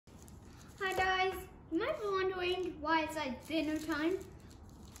might be wondering why it's like dinner time.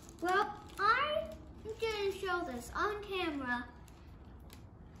 Well, I'm gonna show this on camera.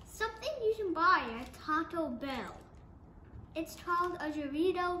 Something you can buy at Taco Bell. It's called a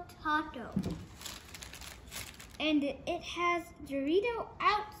Dorito Taco. And it has Dorito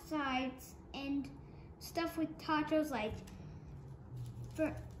outsides and stuff with tacos, like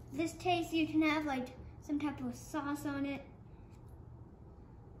for this taste you can have like some type of sauce on it.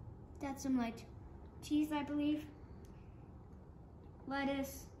 That's some like cheese, I believe,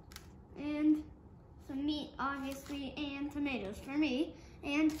 lettuce, and some meat, obviously, and tomatoes for me,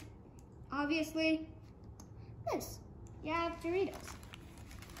 and obviously this. You have Doritos.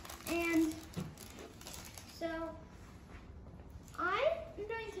 And so I'm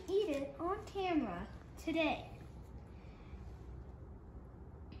going to eat it on camera today.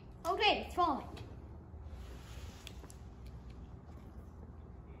 Okay, it's falling.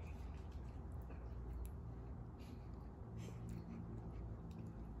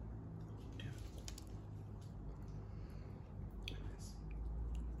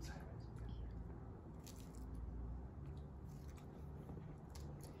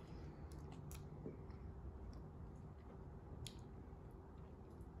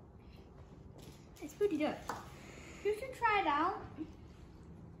 It's pretty good. You should try it out.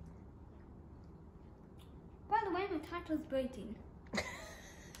 By the way, my tacos breaking.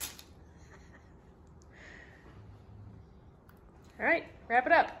 All right, wrap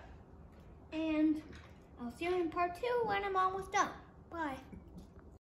it up. And I'll see you in part 2 when I'm almost done. Bye.